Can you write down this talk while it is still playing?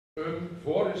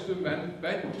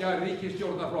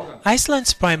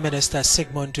Iceland's Prime Minister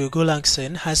Sigmundur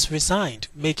Gunnlaugsson has resigned,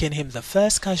 making him the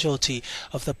first casualty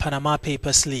of the Panama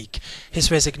Papers leak. His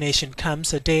resignation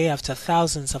comes a day after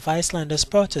thousands of Icelanders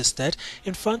protested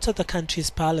in front of the country's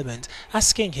parliament,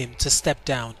 asking him to step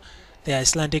down. The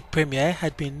Icelandic premier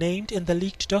had been named in the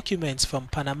leaked documents from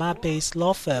Panama-based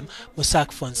law firm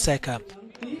Mossack Fo.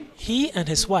 He and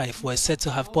his wife were said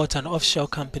to have bought an offshore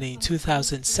company in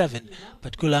 2007,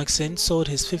 but Gunnlaugsson sold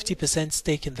his 50%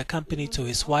 stake in the company to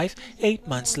his wife 8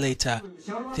 months later.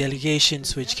 The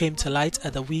allegations, which came to light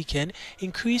at the weekend,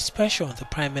 increased pressure on the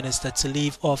Prime Minister to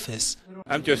leave office.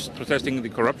 I'm just protesting the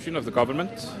corruption of the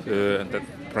government, and that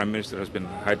the Prime Minister has been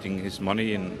hiding his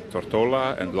money in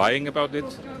Tortola and lying about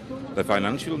it. The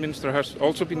Financial Minister has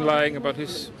also been lying about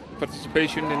his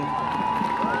participation in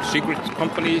secret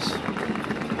companies.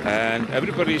 And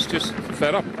everybody is just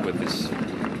fed up with this.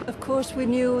 Of course, we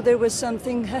knew there was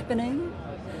something happening,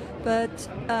 but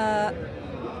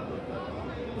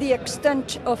the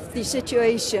extent of the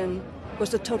situation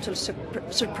was a total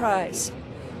surprise.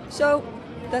 So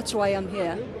that's why I'm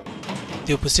here.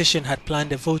 The opposition had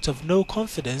planned a vote of no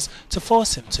confidence to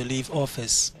force him to leave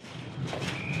office.